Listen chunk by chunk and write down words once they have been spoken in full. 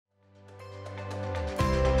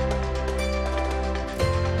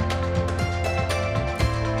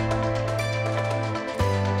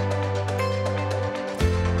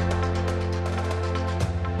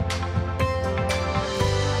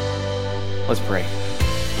Let's pray.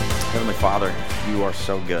 Heavenly Father, you are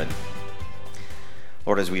so good.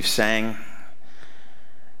 Lord, as we've sang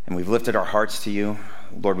and we've lifted our hearts to you,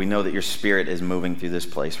 Lord, we know that your Spirit is moving through this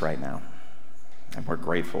place right now. And we're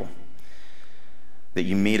grateful that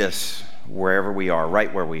you meet us wherever we are,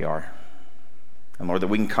 right where we are. And Lord, that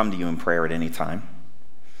we can come to you in prayer at any time.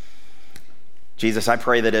 Jesus, I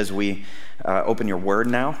pray that as we open your word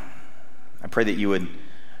now, I pray that you would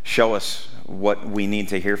show us what we need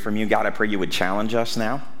to hear from you. God, I pray you would challenge us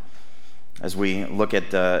now as we look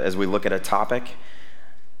at a topic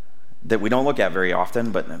that we don't look at very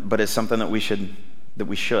often, but is something that we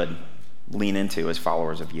should lean into as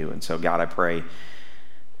followers of you. And so, God, I pray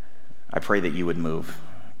that you would move,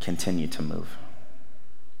 continue to move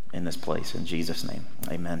in this place. In Jesus' name,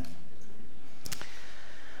 amen.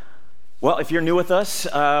 Well, if you're new with us,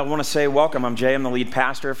 I want to say welcome. I'm Jay. I'm the lead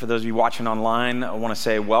pastor. For those of you watching online, I want to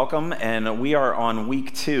say welcome. And we are on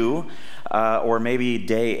week 2, or maybe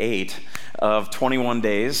day 8, of 21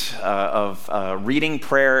 days of reading,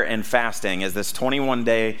 prayer, and fasting, as this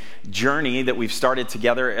 21-day journey that we've started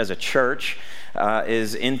together as a church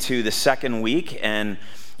is into the second week. And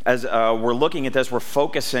as we're looking at this, we're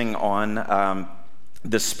focusing on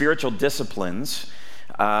the spiritual disciplines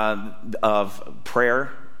of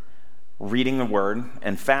prayer, reading the word,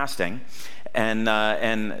 and fasting, and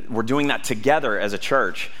we're doing that together as a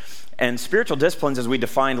church. And spiritual disciplines, as we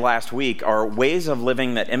defined last week, are ways of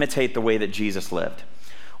living that imitate the way that Jesus lived.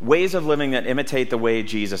 Ways of living that imitate the way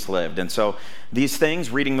Jesus lived. And so these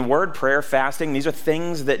things, reading the word, prayer, fasting, these are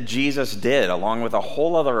things that Jesus did, along with a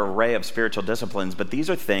whole other array of spiritual disciplines. But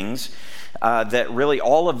these are things that really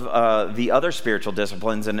all of the other spiritual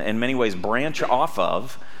disciplines in many ways branch off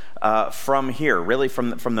of from here, really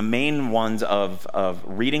from the main ones of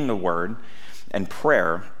reading the word and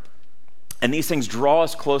prayer. And these things draw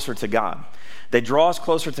us closer to God. They draw us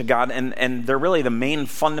closer to God, and they're really the main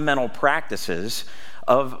fundamental practices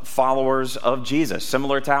of followers of Jesus.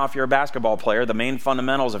 Similar to how if you're a basketball player, the main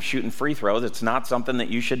fundamentals of shooting free throws, it's not something that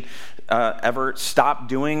you should ever stop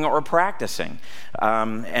doing or practicing.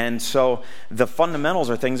 And so the fundamentals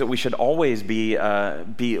are things that we should always be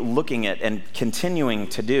looking at and continuing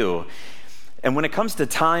to do. And when it comes to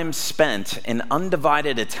time spent in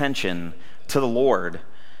undivided attention to the Lord,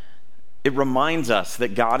 it reminds us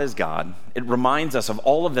that God is God. It reminds us of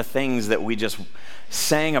all of the things that we just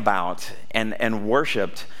sang about and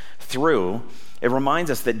worshiped through. It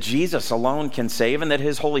reminds us that Jesus alone can save and that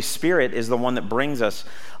his Holy Spirit is the one that brings us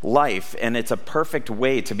life. And it's a perfect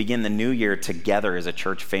way to begin the new year together as a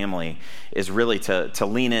church family, is really to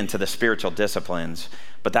lean into the spiritual disciplines.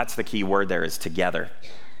 But that's the key word there, is together.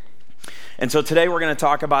 And so today we're going to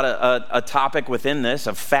talk about a topic within this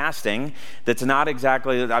of fasting that's not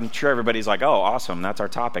exactly, I'm sure everybody's like, oh, awesome, that's our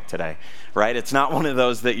topic today, right? It's not one of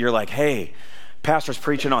those that you're like, hey, pastor's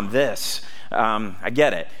preaching on this. I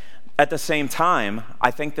get it. At the same time, I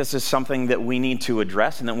think this is something that we need to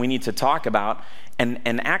address and that we need to talk about and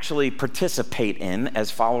actually participate in as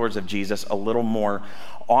followers of Jesus a little more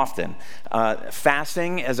often.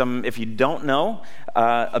 Fasting, if you don't know,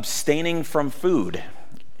 abstaining from food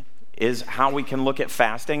is how we can look at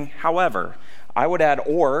fasting. However, I would add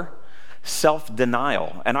or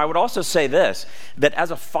self-denial. And I would also say this, that as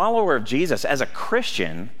a follower of Jesus, as a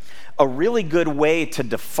Christian, a really good way to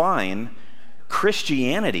define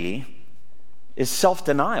Christianity is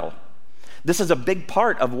self-denial. This is a big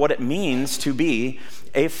part of what it means to be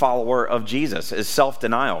a follower of Jesus, is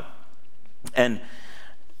self-denial. And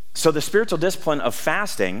so the spiritual discipline of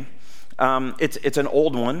fasting, it's an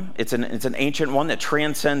old one. It's an ancient one that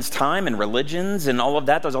transcends time and religions and all of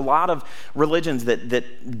that. There's a lot of religions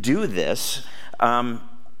that do this.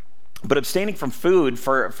 But abstaining from food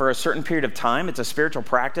for a certain period of time, it's a spiritual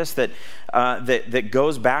practice that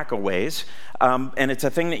goes back a ways. And it's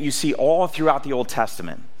a thing that you see all throughout the Old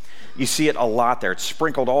Testament. You see it a lot there. It's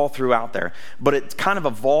sprinkled all throughout there. But it's kind of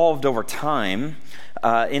evolved over time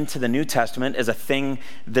into the New Testament as a thing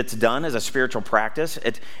that's done as a spiritual practice.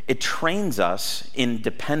 It trains us in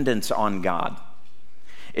dependence on God.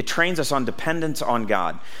 It trains us on dependence on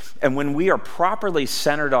God. And when we are properly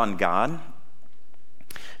centered on God,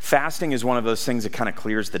 fasting is one of those things that kind of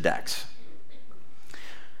clears the decks.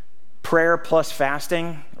 Prayer plus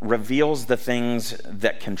fasting reveals the things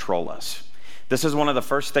that control us. This is one of the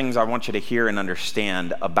first things I want you to hear and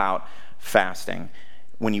understand about fasting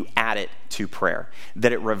when you add it to prayer,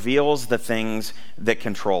 that it reveals the things that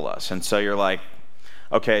control us. And so you're like,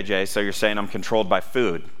 okay, Jay, so you're saying I'm controlled by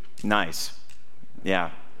food. Nice.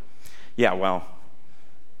 Yeah, well,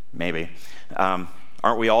 maybe.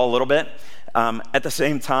 Aren't we all a little bit? At the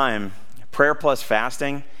same time, prayer plus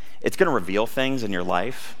fasting, it's going to reveal things in your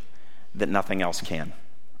life that nothing else can.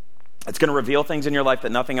 It's going to reveal things in your life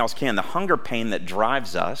that nothing else can. The hunger pain that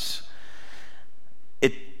drives us,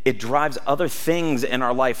 it drives other things in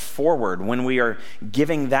our life forward. When we are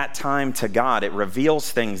giving that time to God, it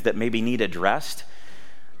reveals things that maybe need addressed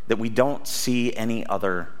that we don't see any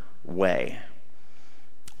other way.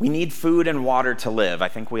 We need food and water to live. I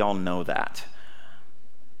think we all know that.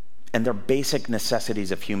 And they're basic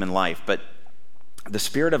necessities of human life. But the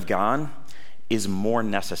Spirit of God is more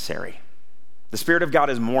necessary. The Spirit of God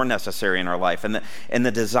is more necessary in our life. And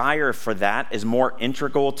the desire for that is more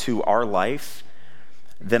integral to our life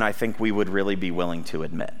than I think we would really be willing to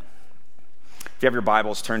admit. If you have your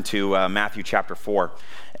Bibles, turn to Matthew chapter 4.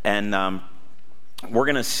 And we're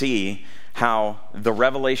going to see how the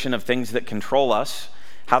revelation of things that control us,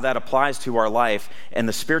 how that applies to our life, and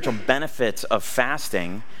the spiritual benefits of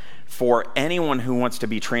fasting for anyone who wants to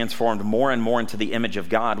be transformed more and more into the image of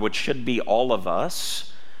God, which should be all of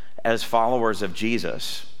us as followers of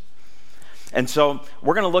Jesus. And so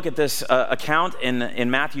we're going to look at this account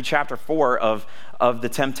in Matthew chapter 4 of the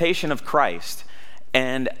temptation of Christ.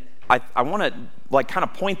 And I want to kind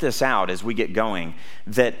of point this out as we get going,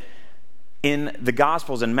 that in the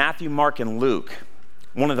Gospels, in Matthew, Mark, and Luke,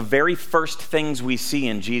 one of the very first things we see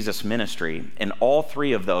in Jesus' ministry in all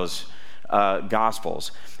three of those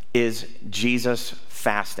Gospels is Jesus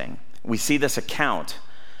fasting. We see this account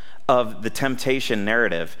of the temptation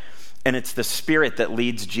narrative, and it's the Spirit that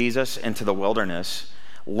leads Jesus into the wilderness,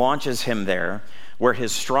 launches him there, where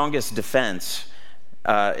his strongest defense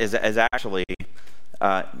is actually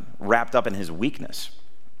wrapped up in his weakness,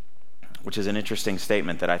 which is an interesting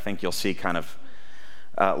statement that I think you'll see kind of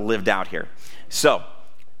lived out here. So,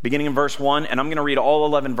 beginning in verse 1, and I'm going to read all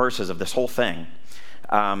 11 verses of this whole thing,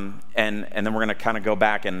 and then we're going to kind of go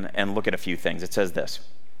back and look at a few things. It says this: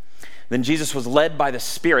 Then Jesus was led by the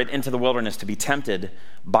Spirit into the wilderness to be tempted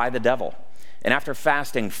by the devil. And after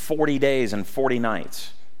fasting 40 days and 40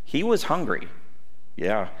 nights, he was hungry.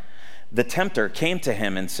 Yeah. The tempter came to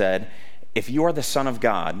him and said, "If you are the Son of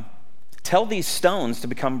God, tell these stones to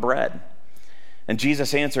become bread." And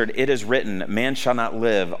Jesus answered, "It is written, man shall not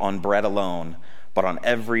live on bread alone, but on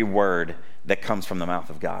every word that comes from the mouth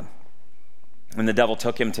of God." And the devil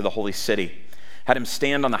took him to the holy city, had him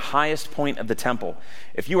stand on the highest point of the temple.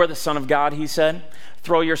 "If you are the Son of God," he said,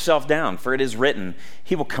 "throw yourself down, for it is written,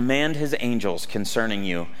 he will command his angels concerning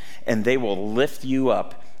you, and they will lift you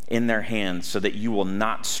up in their hands so that you will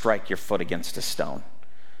not strike your foot against a stone."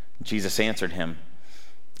 Jesus answered him,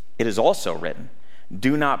 "It is also written,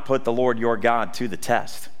 do not put the Lord your God to the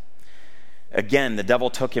test." Again, the devil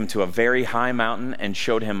took him to a very high mountain and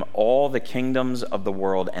showed him all the kingdoms of the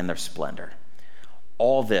world and their splendor.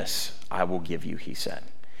 "All this I will give you," he said,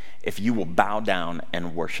 "if you will bow down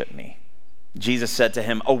and worship me." Jesus said to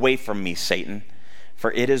him, "Away from me, Satan,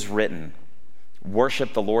 for it is written,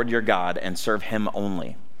 worship the Lord your God and serve him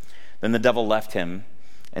only." Then the devil left him,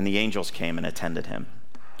 and the angels came and attended him.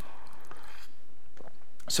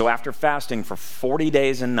 So after fasting for 40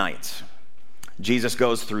 days and nights, Jesus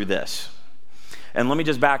goes through this. And let me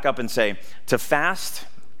just back up and say, to fast,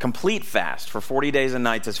 complete fast for 40 days and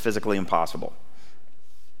nights is physically impossible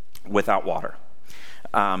without water.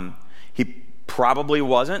 He probably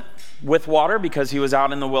wasn't with water because he was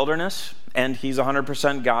out in the wilderness, and he's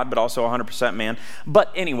 100% God, but also 100% man.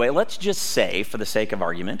 But anyway, let's just say, for the sake of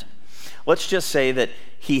argument, let's just say that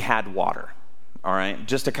he had water, all right?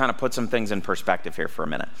 Just to kind of put some things in perspective here for a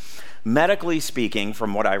minute. Medically speaking,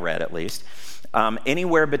 from what I read at least,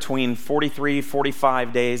 anywhere between 43,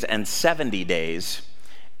 45 days and 70 days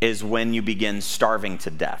is when you begin starving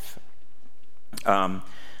to death.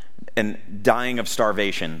 And dying of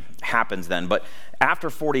starvation happens then. But after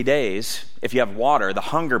 40 days, if you have water, the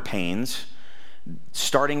hunger pains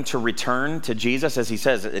starting to return to Jesus, as he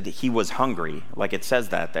says, he was hungry, like it says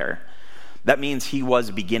that there. That means he was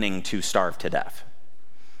beginning to starve to death.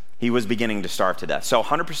 He was beginning to starve to death. So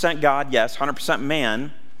 100% God, yes, 100%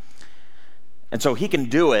 man. And so he can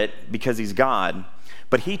do it because he's God.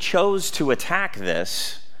 But he chose to attack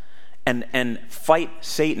this and fight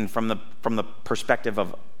Satan from the perspective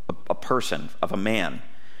of a person, of a man.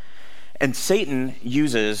 And Satan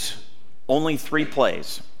uses only 3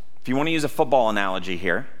 plays. If you want to use a football analogy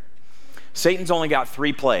here, Satan's only got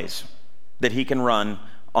 3 plays that he can run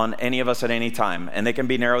on any of us at any time, and they can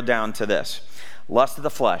be narrowed down to this: lust of the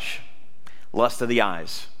flesh, lust of the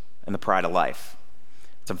eyes, and the pride of life.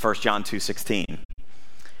 It's in 1 John 2:16.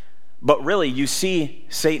 But really, you see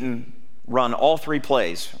Satan run all 3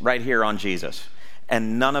 plays right here on Jesus,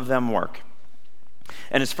 and none of them work.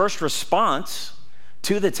 And his first response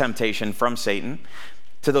to the temptation from Satan,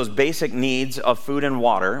 to those basic needs of food and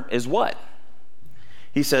water, is what?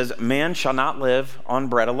 He says, man shall not live on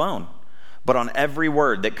bread alone, but on every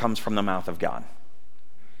word that comes from the mouth of God.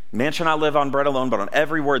 Man shall not live on bread alone, but on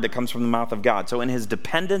every word that comes from the mouth of God. So in his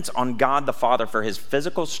dependence on God the Father for his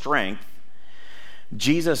physical strength,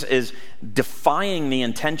 Jesus is defying the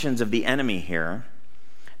intentions of the enemy here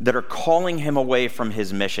that are calling him away from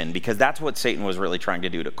his mission, because that's what Satan was really trying to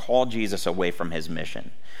do, to call Jesus away from his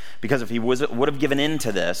mission. Because if he would have given in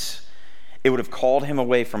to this, it would have called him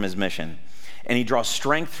away from his mission. And he draws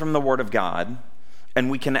strength from the Word of God, and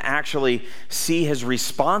we can actually see his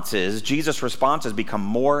responses, Jesus' responses, become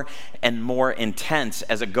more and more intense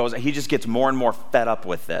as it goes. He just gets more and more fed up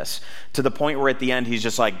with this, to the point where at the end he's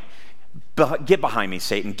just like, get behind me,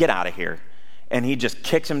 Satan, get out of here. And he just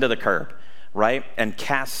kicks him to the curb, right? And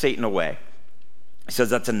casts Satan away. He says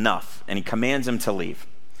that's enough, and he commands him to leave.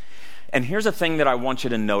 And here's a thing that I want you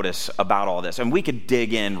to notice about all this. And we could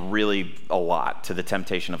dig in really a lot to the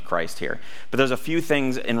temptation of Christ here. But there's a few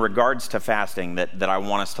things in regards to fasting that I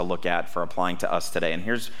want us to look at for applying to us today. And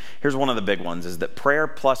here's one of the big ones, is that prayer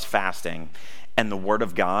plus fasting and the Word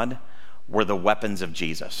of God were the weapons of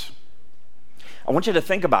Jesus. I want you to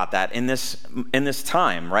think about that in this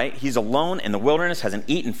time, right? He's alone in the wilderness, hasn't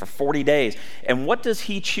eaten for 40 days. And what does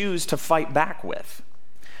he choose to fight back with?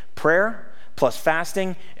 Prayer plus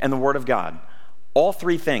fasting and the Word of God. All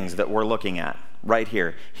three things that we're looking at right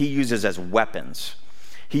here, he uses as weapons.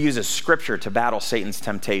 He uses Scripture to battle Satan's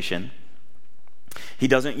temptation. He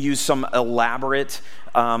doesn't use some elaborate,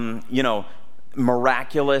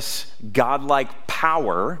 miraculous, godlike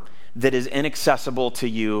power that is inaccessible to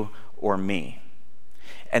you or me.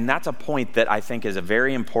 And that's a point that I think is a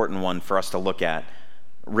very important one for us to look at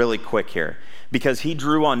really quick here, because he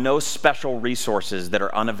drew on no special resources that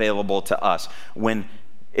are unavailable to us. When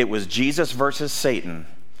it was Jesus versus Satan,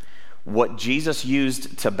 what Jesus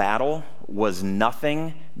used to battle was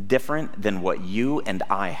nothing different than what you and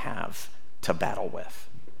I have to battle with.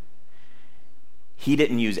 He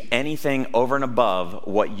didn't use anything over and above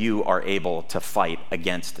what you are able to fight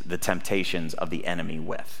against the temptations of the enemy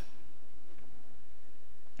with.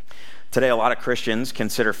 Today, a lot of Christians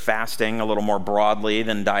consider fasting a little more broadly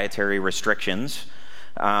than dietary restrictions.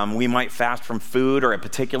 We might fast from food or a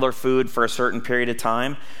particular food for a certain period of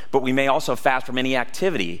time, but we may also fast from any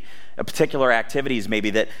activity, particular activities maybe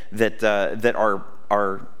that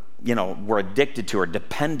are we're addicted to or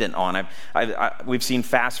dependent on. We've seen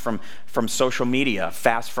fast from social media,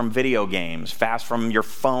 fast from video games, fast from your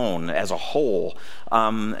phone as a whole.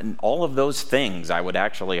 And all of those things I would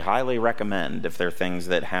actually highly recommend if they're things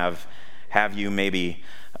that have you maybe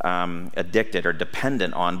addicted or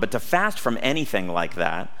dependent on. But to fast from anything like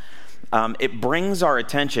that, it brings our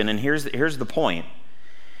attention, and here's the point.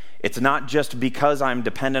 It's not just because I'm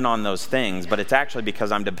dependent on those things, but it's actually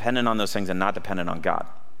because I'm dependent on those things and not dependent on God.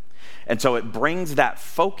 And so it brings that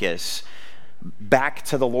focus back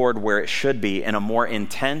to the Lord where it should be in a more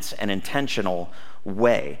intense and intentional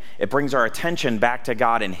way. It brings our attention back to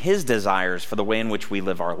God and His desires for the way in which we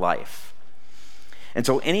live our life. And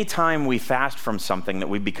so anytime we fast from something that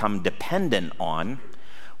we become dependent on,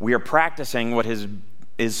 we are practicing what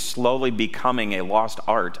is slowly becoming a lost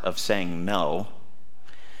art of saying no.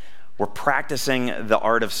 We're practicing the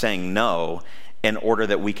art of saying no in order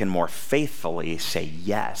that we can more faithfully say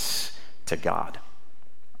yes to God.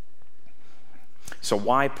 So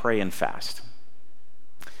why pray and fast?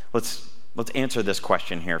 Let's answer this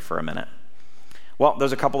question here for a minute. Well,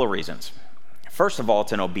 there's a couple of reasons. First of all,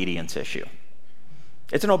 it's an obedience issue.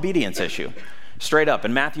 It's an obedience issue. Straight up,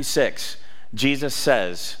 in Matthew 6, Jesus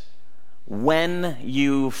says, when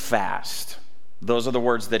you fast, those are the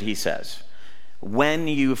words that he says. When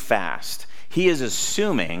you fast, he is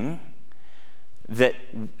assuming that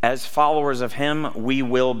as followers of him, we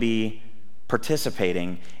will be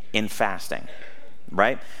participating in fasting,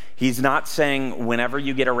 right? He's not saying whenever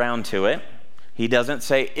you get around to it. He doesn't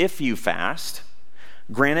say if you fast.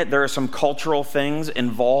 Granted, there are some cultural things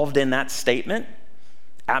involved in that statement.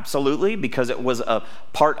 Absolutely, because it was a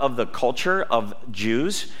part of the culture of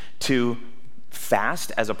Jews to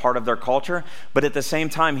fast as a part of their culture. But at the same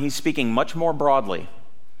time, he's speaking much more broadly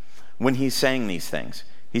when he's saying these things.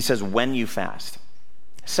 He says, when you fast.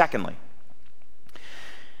 Secondly,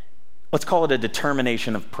 let's call it a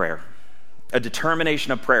determination of prayer. A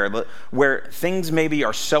determination of prayer where things maybe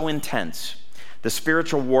are so intense, the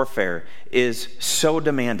spiritual warfare is so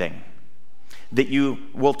demanding that you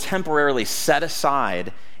will temporarily set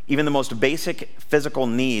aside even the most basic physical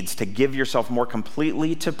needs to give yourself more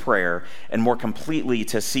completely to prayer and more completely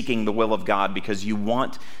to seeking the will of God, because you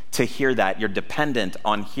want to hear that. You're dependent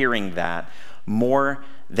on hearing that more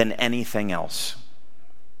than anything else.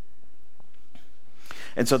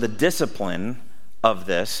 And so the discipline of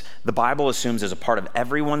this, the Bible assumes is a part of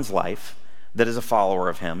everyone's life that is a follower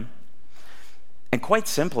of him. And quite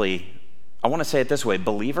simply, I want to say it this way,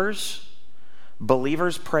 believers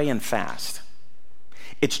pray and fast.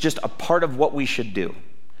 It's just a part of what we should do.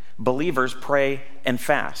 Believers pray and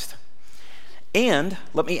fast. And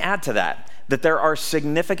let me add to that there are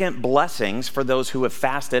significant blessings for those who have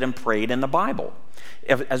fasted and prayed in the Bible.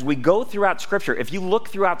 As we go throughout Scripture, if you look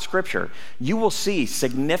throughout Scripture, you will see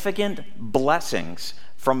significant blessings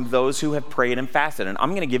from those who have prayed and fasted. And I'm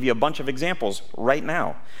going to give you a bunch of examples right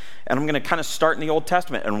now. And I'm going to kind of start in the Old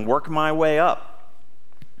Testament and work my way up.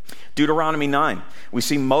 Deuteronomy 9, we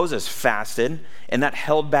see Moses fasted, and that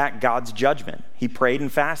held back God's judgment. He prayed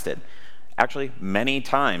and fasted. Actually, many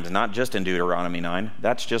times, not just in Deuteronomy 9.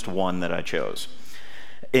 That's just one that I chose.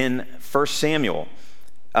 In 1 Samuel,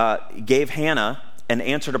 gave Hannah an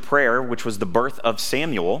answer to prayer, which was the birth of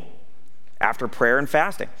Samuel after prayer and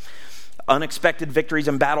fasting. Unexpected victories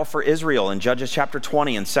in battle for Israel in Judges chapter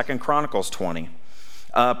 20 and 2 Chronicles 20.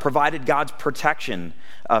 Provided God's protection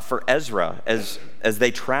for Ezra as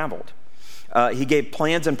they traveled. He gave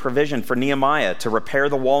plans and provision for Nehemiah to repair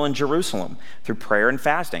the wall in Jerusalem through prayer and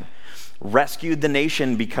fasting. Rescued the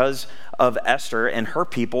nation because of Esther and her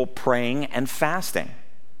people praying and fasting.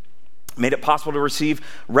 Made it possible to receive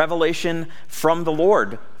revelation from the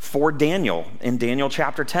Lord for Daniel in Daniel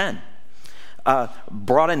chapter 10.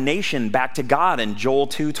 Brought a nation back to God in Joel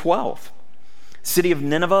 2:12. City of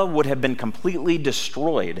Nineveh would have been completely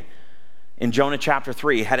destroyed in Jonah chapter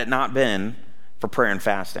 3 had it not been for prayer and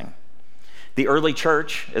fasting. The early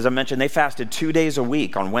church, as I mentioned, they fasted 2 days a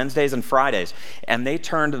week on Wednesdays and Fridays, and they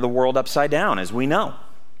turned the world upside down, as we know.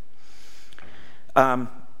 And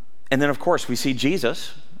then, of course, we see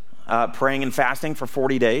Jesus praying and fasting for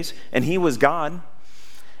 40 days, and he was God.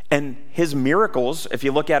 And his miracles, if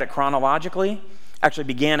you look at it chronologically, actually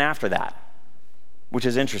began after that, which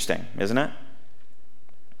is interesting, isn't it?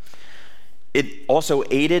 It also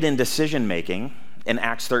aided in decision-making in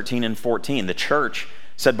Acts 13 and 14. The church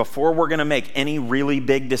said, before we're going to make any really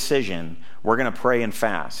big decision, we're going to pray and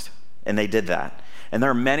fast. And they did that. And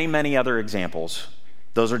there are many, many other examples.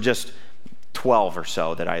 Those are just 12 or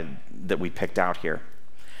so that we picked out here.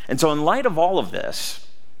 And so in light of all of this,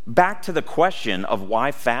 back to the question of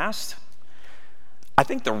why fast, I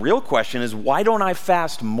think the real question is, why don't I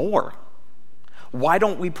fast more? Why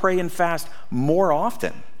don't we pray and fast more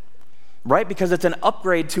often? Right? Because it's an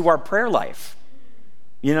upgrade to our prayer life.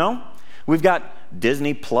 You know? We've got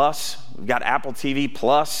Disney Plus, we've got Apple TV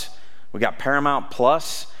Plus, we've got Paramount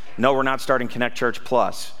Plus. No, we're not starting Connect Church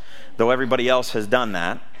Plus, though everybody else has done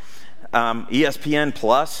that. ESPN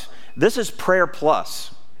Plus. This is Prayer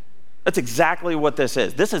Plus. That's exactly what this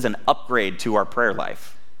is. This is an upgrade to our prayer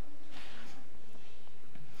life.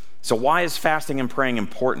 So why is fasting and praying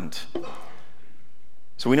important?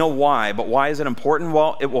 So we know why, but why is it important?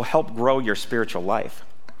 Well, it will help grow your spiritual life.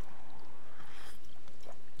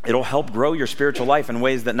 It'll help grow your spiritual life in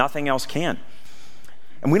ways that nothing else can.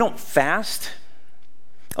 And we don't fast.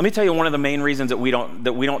 Let me tell you one of the main reasons that we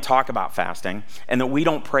don't talk about fasting and that we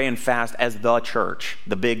don't pray and fast as the church,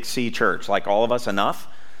 the big C church, like all of us enough.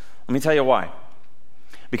 Let me tell you why.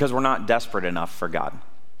 Because we're not desperate enough for God.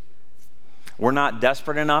 We're not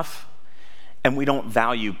desperate enough, and we don't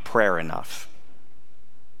value prayer enough.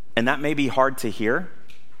 And that may be hard to hear,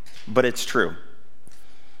 but it's true.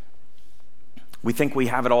 We think we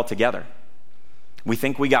have it all together. We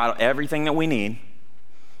think we got everything that we need,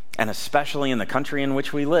 and especially in the country in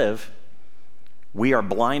which we live, we are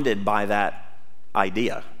blinded by that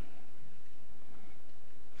idea.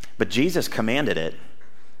 But Jesus commanded it,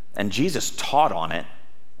 and Jesus taught on it,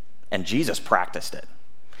 and Jesus practiced it.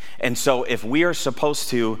 And so if we are supposed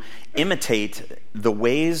to imitate the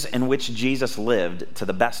ways in which Jesus lived to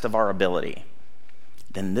the best of our ability,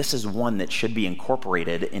 then this is one that should be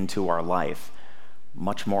incorporated into our life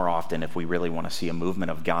much more often if we really want to see a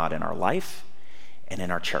movement of God in our life and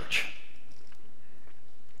in our church.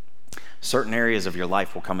 Certain areas of your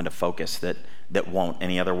life will come into focus that won't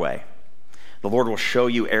any other way. The Lord will show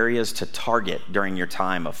you areas to target during your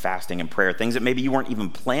time of fasting and prayer, things that maybe you weren't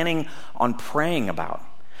even planning on praying about.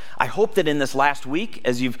 I hope that in this last week,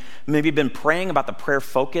 as you've maybe been praying about the prayer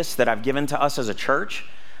focus that I've given to us as a church,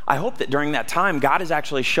 I hope that during that time, God has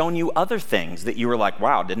actually shown you other things that you were like,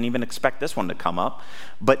 wow, didn't even expect this one to come up.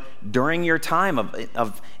 But during your time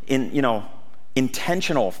of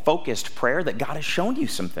intentional, focused prayer, that God has shown you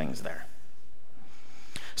some things there.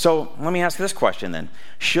 So let me ask this question then.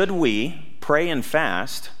 Should we pray and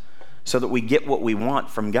fast so that we get what we want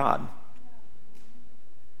from God?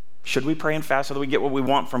 Should we pray and fast so that we get what we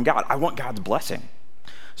want from God? I want God's blessing.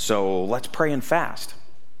 So let's pray and fast.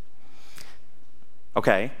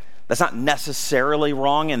 Okay? That's not necessarily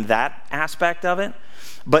wrong in that aspect of it,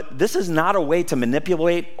 but this is not a way to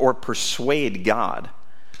manipulate or persuade God.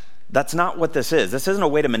 That's not what this is. This isn't a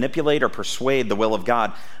way to manipulate or persuade the will of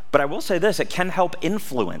God. But I will say this, it can help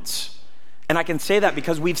influence. And I can say that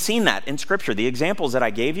because we've seen that in Scripture. The examples that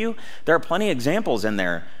I gave you, there are plenty of examples in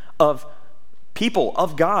there of people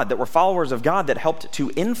of God that were followers of God that helped to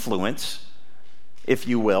influence, if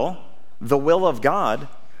you will of God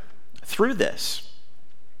through this.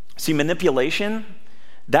 See, manipulation,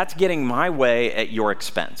 that's getting my way at your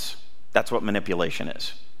expense. That's what manipulation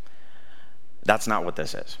is. That's not what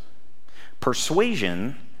this is.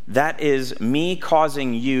 Persuasion, that is me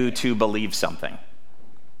causing you to believe something.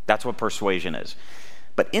 That's what persuasion is.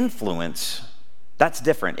 But influence, that's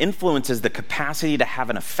different. Influence is the capacity to have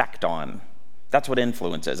an effect on. That's what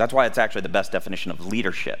influence is. That's why it's actually the best definition of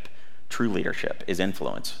leadership. True leadership is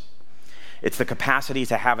influence. It's the capacity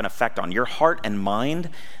to have an effect on your heart and mind.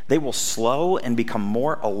 They will slow and become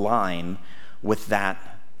more aligned with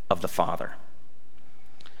that of the Father.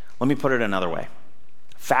 Let me put it another way.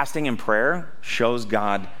 Fasting and prayer shows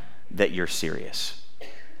God that you're serious.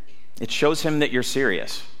 It shows him that you're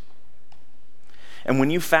serious. And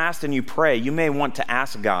when you fast and you pray, you may want to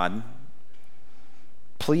ask God,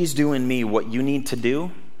 please do in me what you need to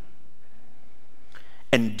do,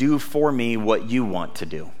 and do for me what you want to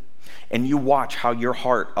do. And you watch how your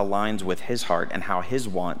heart aligns with his heart and how his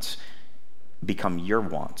wants become your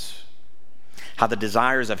wants. How the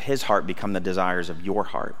desires of his heart become the desires of your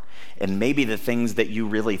heart. And maybe the things that you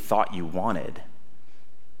really thought you wanted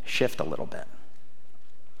shift a little bit.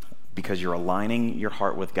 Because you're aligning your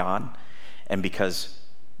heart with God and because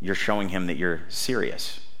you're showing him that you're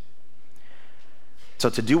serious. So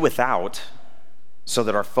to do without, so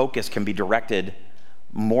that our focus can be directed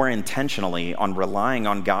more intentionally on relying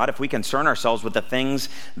on God, if we concern ourselves with the things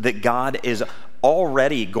that God is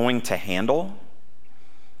already going to handle,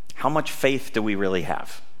 how much faith do we really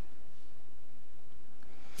have?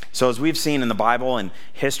 So as we've seen in the Bible, and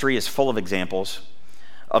history is full of examples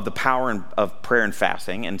of the power of prayer and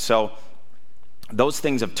fasting, and so those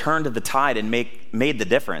things have turned the tide and made the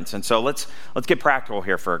difference. And so let's get practical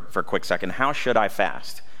here for a quick second. How should I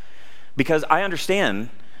fast? Because I understand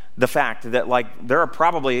the fact that there are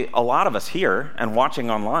probably a lot of us here and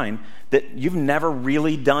watching online that you've never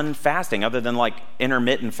really done fasting other than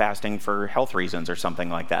intermittent fasting for health reasons or something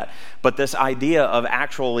like that. But this idea of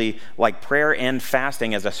actually prayer and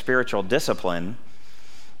fasting as a spiritual discipline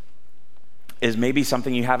is maybe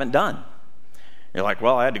something you haven't done. You're like,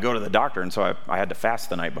 well, I had to go to the doctor, and so I had to fast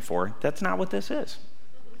the night before. That's not what this is.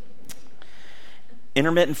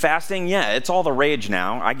 Intermittent fasting, yeah, it's all the rage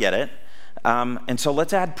now. I get it. And so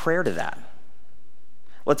let's add prayer to that.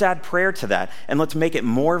 Let's add prayer to that, and let's make it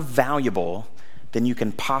more valuable than you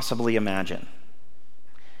can possibly imagine.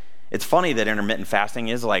 It's funny that intermittent fasting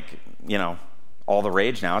is all the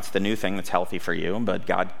rage now. It's the new thing that's healthy for you, but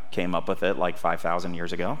God came up with it 5,000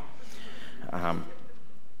 years ago.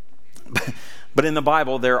 But in the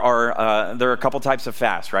Bible, there are a couple types of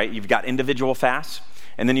fasts, right? You've got individual fasts,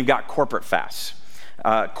 and then you've got corporate fasts.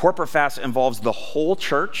 Corporate fast involves the whole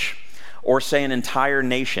church, or say an entire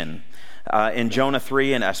nation. In Jonah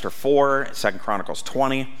 3 and Esther 4, 2 Chronicles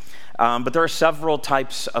 20. But there are several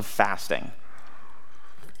types of fasting.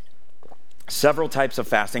 Several types of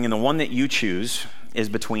fasting, and the one that you choose is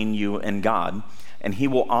between you and God, and he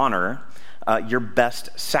will honor your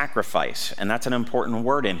best sacrifice. And that's an important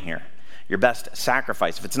word in here. Your best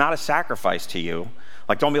sacrifice. If it's not a sacrifice to you,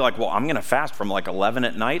 don't be well, I'm going to fast from 11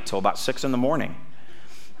 at night till about 6 in the morning.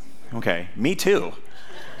 Okay, me too.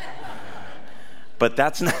 But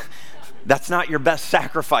that's not your best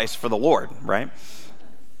sacrifice for the Lord, right?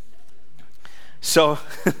 So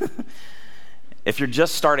if you're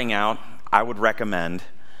just starting out, I would recommend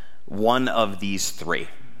one of these three.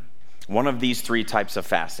 One of these three types of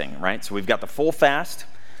fasting, right? So we've got the full fast,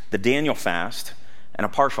 the Daniel fast, and a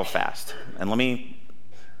partial fast. And let me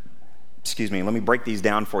break these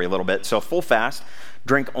down for you a little bit. So full fast,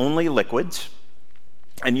 drink only liquids,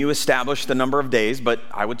 and you establish the number of days, but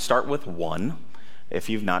I would start with one if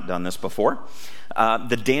you've not done this before.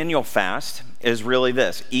 The Daniel fast is really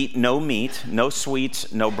this: eat no meat, no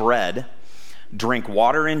sweets, no bread, drink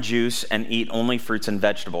water and juice, and eat only fruits and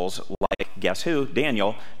vegetables, like, guess who?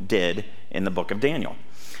 Daniel did in the book of Daniel.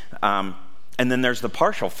 And then there's the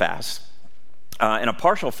partial fast. In a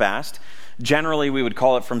partial fast, generally we would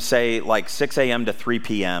call it from, say, 6 a.m. to 3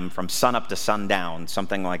 p.m., from sunup to sundown,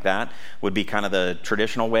 something like that would be kind of the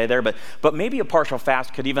traditional way there. But maybe a partial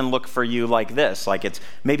fast could even look for you like this.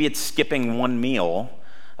 Maybe it's skipping one meal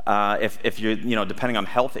If you're, depending on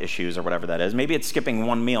health issues or whatever that is, maybe it's skipping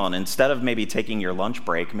one meal, and instead of maybe taking your lunch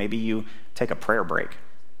break, maybe you take a prayer break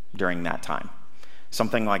during that time.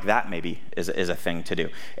 Something like that maybe is a thing to do.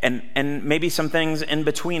 And maybe some things in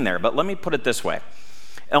between there. But let me put it this way.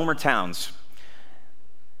 Elmer Towns,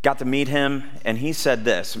 got to meet him, and he said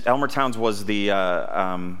this. Elmer Towns was the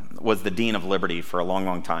dean of Liberty for a long,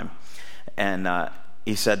 long time. And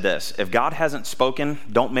he said this: if God hasn't spoken,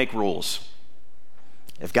 don't make rules.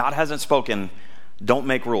 If God hasn't spoken, don't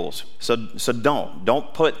make rules. So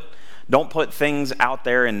don't put things out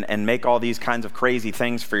there and make all these kinds of crazy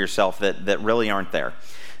things for yourself that really aren't there.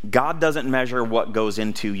 God doesn't measure what goes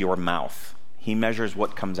into your mouth. He measures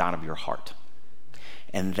what comes out of your heart.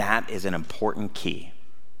 And that is an important key.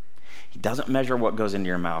 He doesn't measure what goes into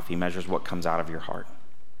your mouth. He measures what comes out of your heart.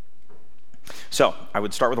 So I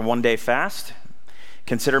would start with a one-day fast.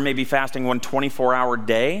 Consider maybe fasting one 24-hour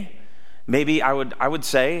day. Maybe I would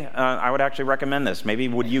say, I would actually recommend this. Maybe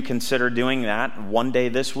would you consider doing that one day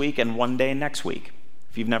this week and one day next week,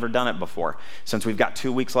 if you've never done it before, since we've got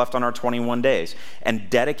 2 weeks left on our 21 days, and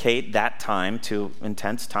dedicate that time to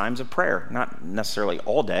intense times of prayer. Not necessarily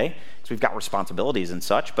all day, because we've got responsibilities and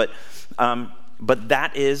such, but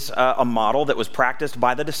that is a model that was practiced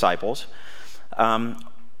by the disciples.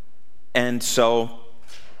 And so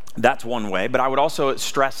that's one way. But I would also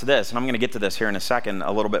stress this, and I'm going to get to this here in a second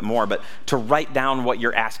a little bit more, but to write down what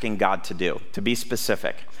you're asking God to do, to be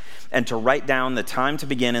specific, and to write down the time to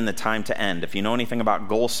begin and the time to end. If you know anything about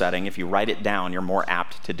goal setting, if you write it down, you're more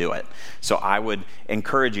apt to do it. So I would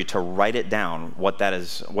encourage you to write it down, what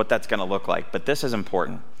that's going to look like. But this is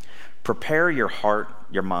important. Prepare your heart,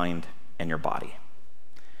 your mind, and your body.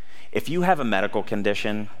 If you have a medical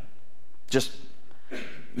condition,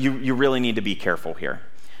 you really need to be careful here.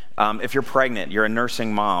 If you're pregnant, you're a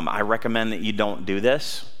nursing mom, I recommend that you don't do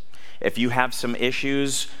this. If you have some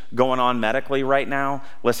issues going on medically right now,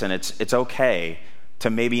 listen, it's okay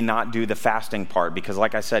to maybe not do the fasting part, because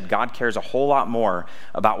like I said, God cares a whole lot more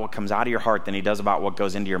about what comes out of your heart than he does about what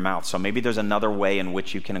goes into your mouth. So maybe there's another way in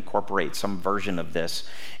which you can incorporate some version of this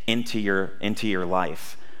into your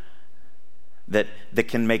life that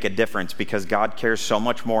can make a difference, because God cares so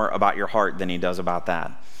much more about your heart than he does about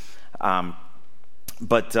that.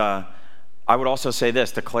 But I would also say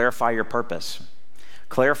this, to clarify your purpose.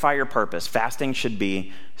 Clarify your purpose. Fasting should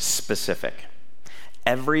be specific.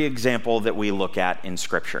 Every example that we look at in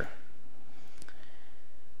Scripture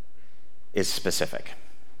is specific.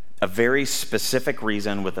 A very specific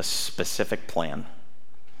reason with a specific plan.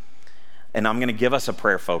 And I'm going to give us a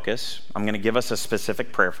prayer focus. I'm going to give us a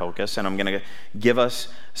specific prayer focus, and I'm going to give us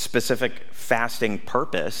specific fasting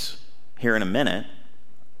purpose here in a minute.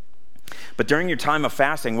 But during your time of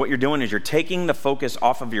fasting, what you're doing is you're taking the focus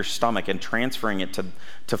off of your stomach and transferring it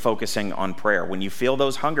to focusing on prayer. When you feel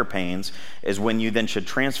those hunger pains is when you then should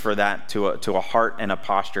transfer that to a heart and a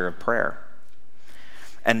posture of prayer.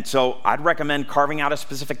 And so I'd recommend carving out a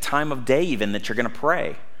specific time of day even that you're going to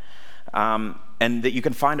pray. And that you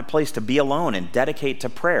can find a place to be alone and dedicate to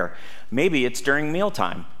prayer. Maybe it's during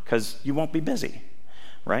mealtime, because you won't be busy,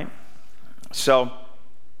 right? So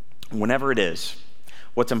whenever it is,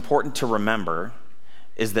 what's important to remember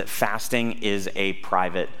is that fasting is a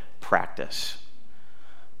private practice.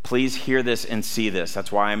 Please hear this and see this.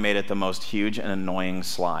 That's why I made it the most huge and annoying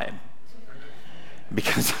slide,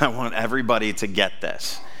 because I want everybody to get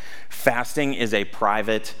this. Fasting is a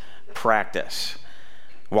private practice.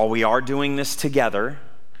 While we are doing this together,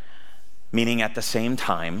 meaning at the same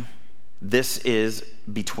time, this is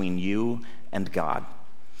between you and God.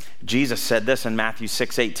 Jesus said this in Matthew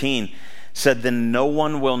 6:18, said, "Then no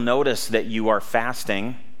one will notice that you are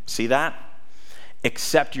fasting," see that?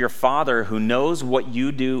 "except your Father who knows what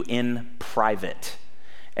you do in private.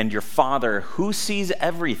 And your Father who sees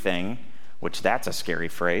everything," which that's a scary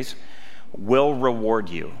phrase, "will reward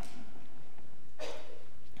you."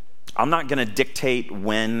 I'm not going to dictate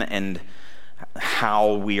when and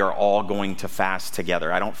how we are all going to fast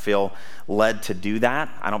together. I don't feel led to do that.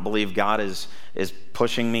 I don't believe God is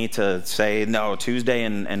pushing me to say, no, Tuesday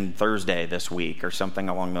and Thursday this week or something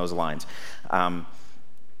along those lines. But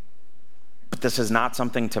this is not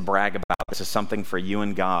something to brag about. This is something for you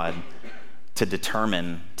and God to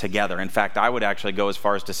determine together. In fact, I would actually go as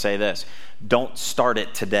far as to say this: don't start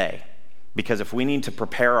it today. Because if we need to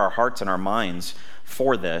prepare our hearts and our minds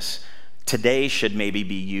for this, today should maybe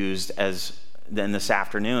be used then this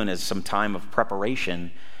afternoon as some time of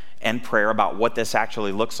preparation and prayer about what this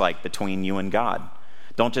actually looks like between you and God.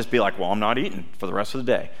 Don't just be like, well, I'm not eating for the rest of the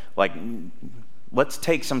day. Like, let's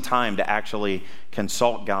take some time to actually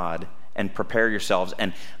consult God and prepare yourselves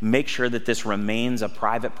and make sure that this remains a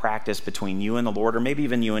private practice between you and the Lord, or maybe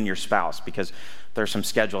even you and your spouse, because there's some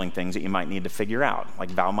scheduling things that you might need to figure out. Like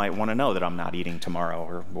Val might want to know that I'm not eating tomorrow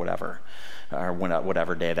or whatever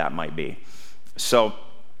day that might be. So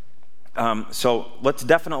let's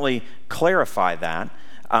definitely clarify that.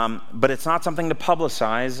 But it's not something to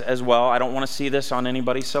publicize as well. I don't want to see this on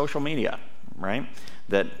anybody's social media, right?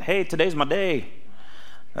 That, hey, today's my day.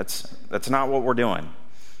 That's not what we're doing.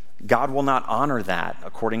 God will not honor that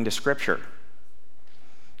according to Scripture.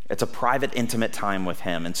 It's a private, intimate time with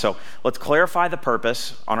Him. And so let's clarify the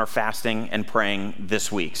purpose on our fasting and praying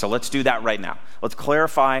this week. So let's do that right now. Let's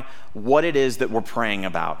clarify what it is that we're praying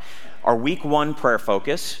about. Our week 1 prayer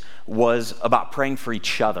focus was about praying for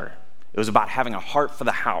each other. It was about having a heart for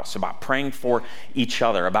the house, about praying for each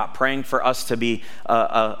other, about praying for us to be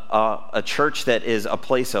a church that is a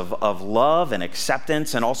place of love and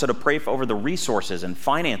acceptance, and also to pray over the resources and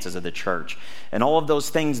finances of the church and all of those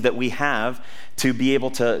things that we have to be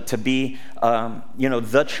able to be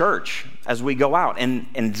the church as we go out.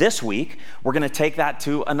 And this week, we're going to take that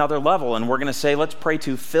to another level, and we're going to say, let's pray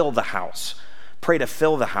to fill the house. Pray to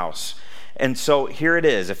fill the house. And so here it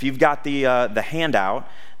is. If you've got the handout,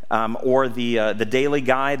 or the daily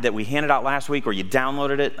guide that we handed out last week, or you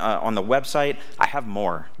downloaded it on the website, I have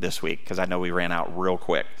more this week because I know we ran out real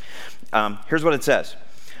quick. Here's what it says.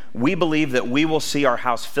 We believe that we will see our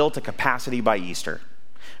house filled to capacity by Easter.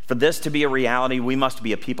 For this to be a reality, we must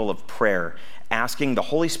be a people of prayer, asking the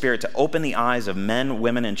Holy Spirit to open the eyes of men,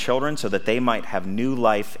 women, and children so that they might have new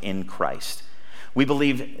life in Christ. We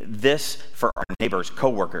believe this for our neighbors,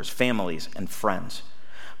 coworkers, families, and friends.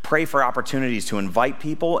 Pray for opportunities to invite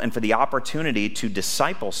people and for the opportunity to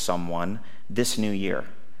disciple someone this new year.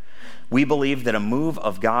 We believe that a move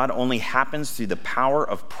of God only happens through the power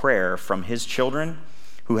of prayer from His children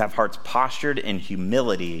who have hearts postured in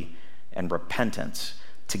humility and repentance.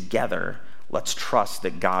 Together, let's trust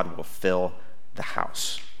that God will fill the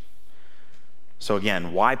house. So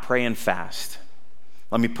again, why pray and fast?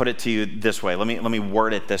 Let me put it to you this way. Let me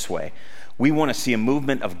word it this way. We want to see a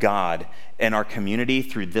movement of God in our community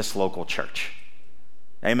through this local church.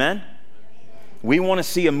 Amen? We want to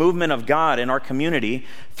see a movement of God in our community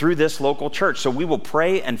through this local church. So we will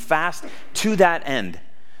pray and fast to that end.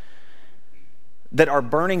 That our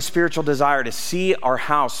burning spiritual desire to see our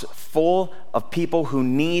house full of people who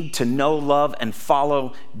need to know, love, and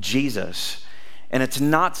follow Jesus. And it's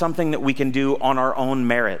not something that we can do on our own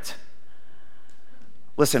merit.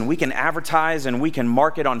 Listen, we can advertise and we can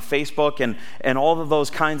market on Facebook and all of those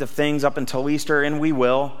kinds of things up until Easter, and we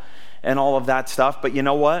will, and all of that stuff. But you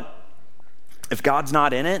know what? If God's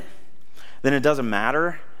not in it, then it doesn't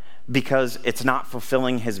matter because it's not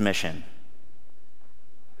fulfilling His mission.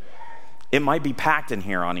 It might be packed in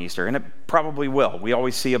here on Easter, and it probably will. We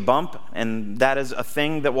always see a bump, and that is a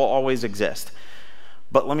thing that will always exist.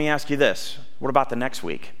 But let me ask you this. What about the next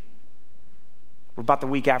week? What about the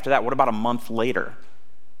week after that? What about a month later?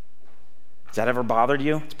 Has that ever bothered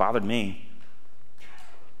you? It's bothered me.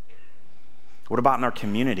 What about in our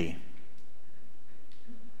community?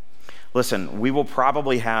 Listen, we will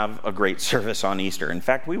probably have a great service on Easter. In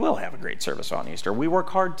fact, we will have a great service on Easter. We work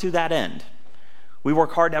hard to that end. We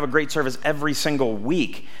work hard to have a great service every single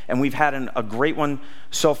week, and we've had a great one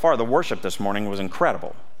so far. The worship this morning was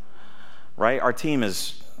incredible, right? Our team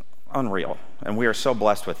is unreal, and we are so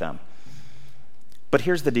blessed with them. But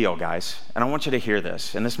here's the deal, guys, and I want you to hear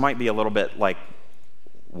this, and this might be a little bit like,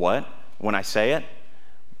 what, when I say it?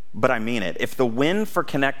 But I mean it. If the win for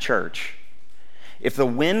Connect Church is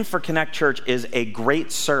a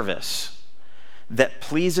great service that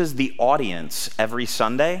pleases the audience every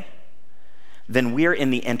Sunday, then we're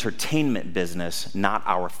in the entertainment business, not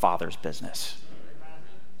our Father's business.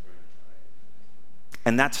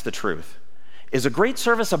 And that's the truth. Is a great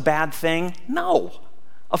service a bad thing? No.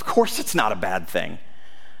 Of course it's not a bad thing.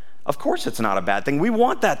 Of course it's not a bad thing. We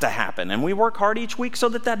want that to happen, and we work hard each week so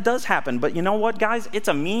that does happen. But you know what, guys? It's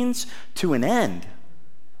a means to an end.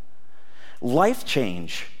 Life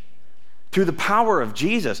change through the power of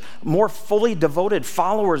Jesus, more fully devoted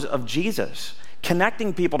followers of Jesus,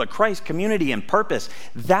 connecting people to Christ, community, and purpose.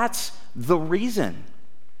 That's the reason.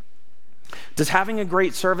 Does having a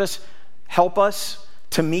great service help us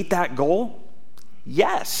to meet that goal?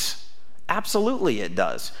 Yes. Absolutely it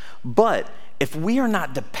does. But if we are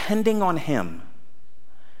not depending on Him,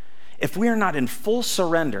 if we are not in full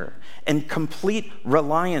surrender and complete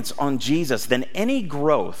reliance on Jesus, then any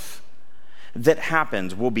growth that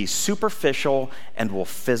happens will be superficial and will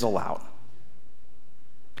fizzle out.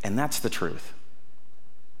 And that's the truth.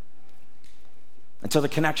 And so the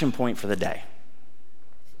connection point for the day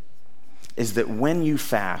is that when you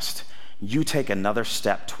fast, you take another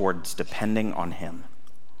step towards depending on him.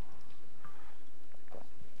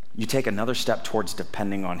 You take another step towards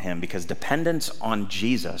depending on him, because dependence on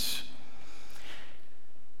Jesus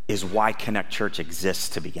is why Connect Church exists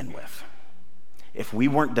to begin with. If we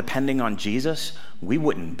weren't depending on Jesus, we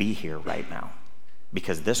wouldn't be here right now,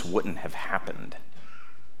 because this wouldn't have happened.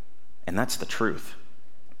 And that's the truth.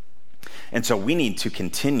 And so we need to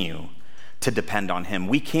continue to depend on him.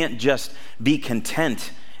 We can't just be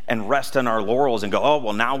content and rest on our laurels and go, oh,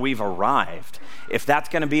 well, now we've arrived. If that's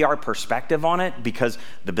going to be our perspective on it, because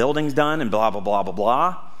the building's done and blah, blah, blah, blah,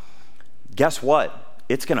 blah, guess what?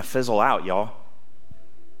 It's going to fizzle out, y'all.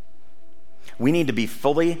 We need to be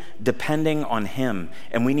fully depending on him,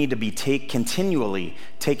 and we need to be continually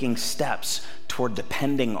taking steps toward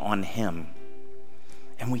depending on him.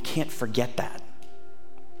 And we can't forget that.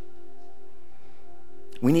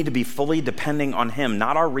 We need to be fully depending on him,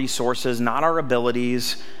 not our resources, not our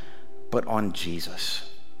abilities, but on Jesus.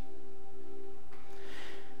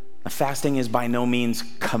 Now, fasting is by no means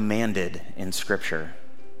commanded in Scripture.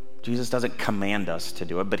 Jesus doesn't command us to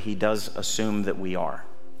do it, but he does assume that we are.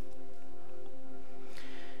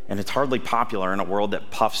 And it's hardly popular in a world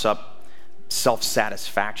that puffs up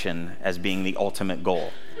self-satisfaction as being the ultimate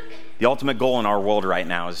goal. The ultimate goal in our world right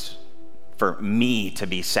now is for me to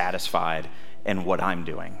be satisfied in what I'm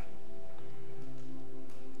doing.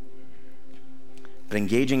 But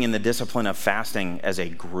engaging in the discipline of fasting as a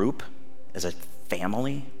group, as a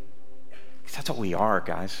family, because that's what we are,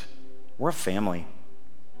 guys. We're a family.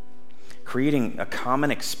 Creating a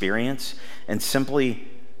common experience and simply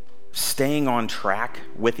staying on track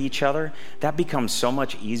with each other, that becomes so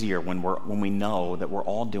much easier when we know that we're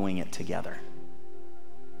all doing it together.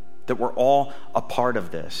 That we're all a part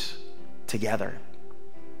of this together.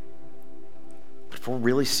 If we're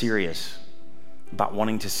really serious about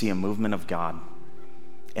wanting to see a movement of God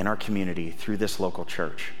in our community through this local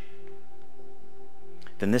church,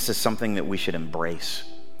 then this is something that we should embrace.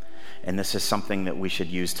 And this is something that we should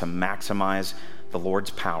use to maximize the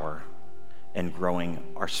Lord's power and growing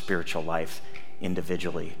our spiritual life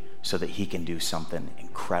individually so that he can do something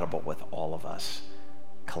incredible with all of us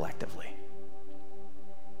collectively.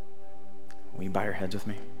 Will you bow your heads with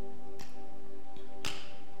me?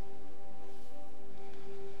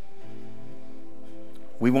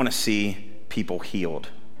 We want to see people healed.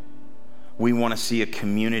 We want to see a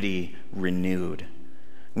community renewed.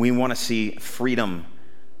 We want to see freedom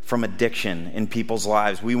from addiction in people's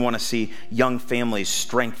lives. We want to see young families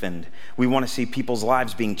strengthened. We want to see people's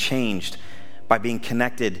lives being changed by being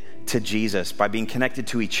connected to Jesus, by being connected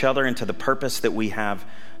to each other and to the purpose that we have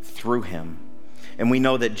through him. And we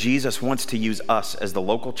know that Jesus wants to use us as the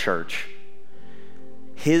local church.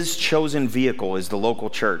 His chosen vehicle is the local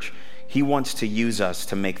church. He wants to use us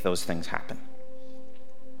to make those things happen.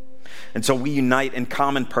 And so we unite in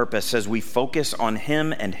common purpose as we focus on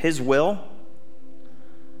him and his will,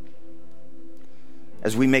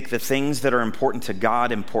 as we make the things that are important to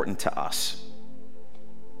God important to us.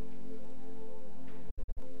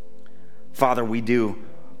 Father, we do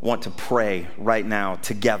want to pray right now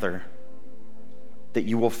together that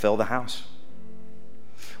you will fill the house.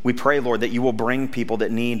 We pray, Lord, that you will bring people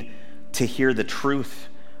that need to hear the truth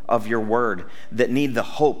of your word, that need the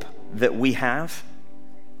hope that we have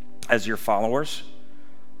as your followers.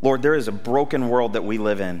 Lord, there is a broken world that we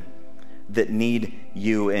live in that need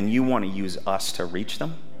you, and you want to use us to reach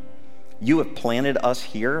them. You have planted us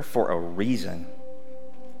here for a reason.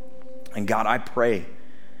 And God, I pray,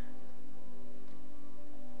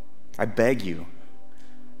 I beg you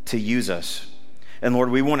to use us. And Lord,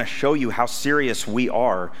 we want to show you how serious we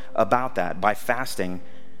are about that by fasting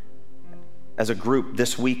as a group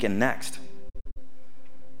this week and next.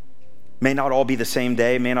 May not all be the same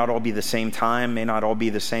day, may not all be the same time, may not all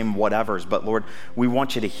be the same whatevers, but Lord, we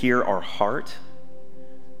want you to hear our heart,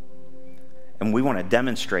 and we want to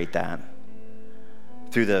demonstrate that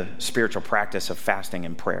through the spiritual practice of fasting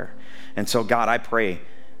and prayer. And so, God, I pray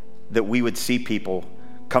that we would see people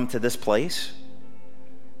come to this place,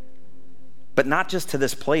 but not just to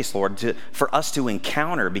this place, Lord, for us to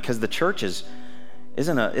encounter, because the church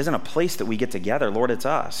isn't a place that we get together. Lord, it's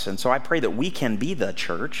us. And so I pray that we can be the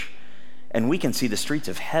church, and we can see the streets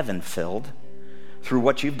of heaven filled through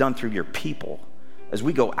what you've done through your people as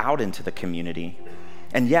we go out into the community.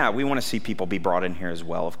 And yeah, we want to see people be brought in here as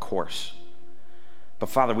well, of course. But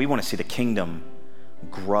Father, we want to see the kingdom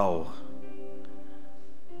grow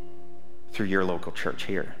through your local church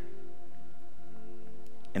here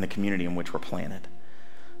in the community in which we're planted.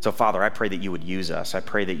 So Father, I pray that you would use us. I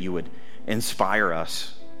pray that you would inspire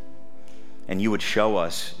us and you would show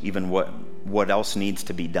us even what else needs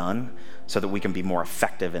to be done so that we can be more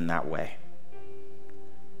effective in that way.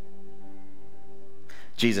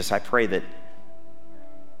 Jesus, I pray that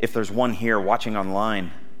if there's one here watching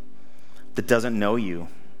online that doesn't know you,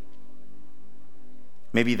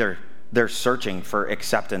 maybe they're searching for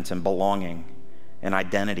acceptance and belonging and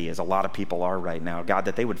identity, as a lot of people are right now, God,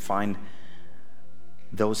 that they would find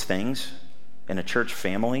those things in a church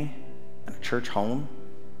family, in a church home,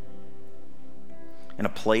 in a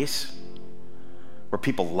place where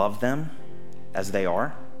people love them as they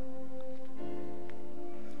are.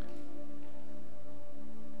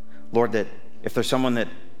 Lord, that if there's someone that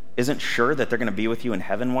isn't sure that they're going to be with you in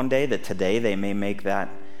heaven one day, that today they may make that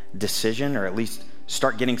decision, or at least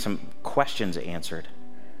start getting some questions answered.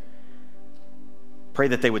 Pray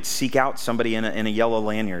that they would seek out somebody in a yellow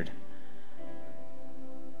lanyard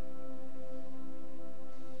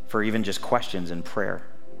for even just questions and prayer.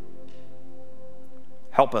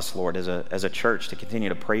 Help us, Lord, as a church to continue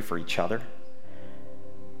to pray for each other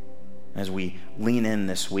as we lean in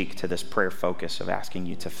this week to this prayer focus of asking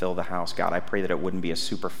you to fill the house. God, I pray that it wouldn't be a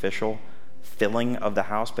superficial filling of the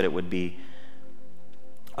house, but it would be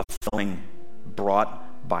a filling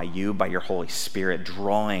brought by you, by your Holy Spirit,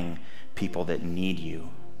 drawing people that need you.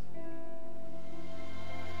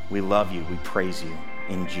 We love you. We praise you.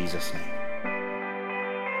 In Jesus' name.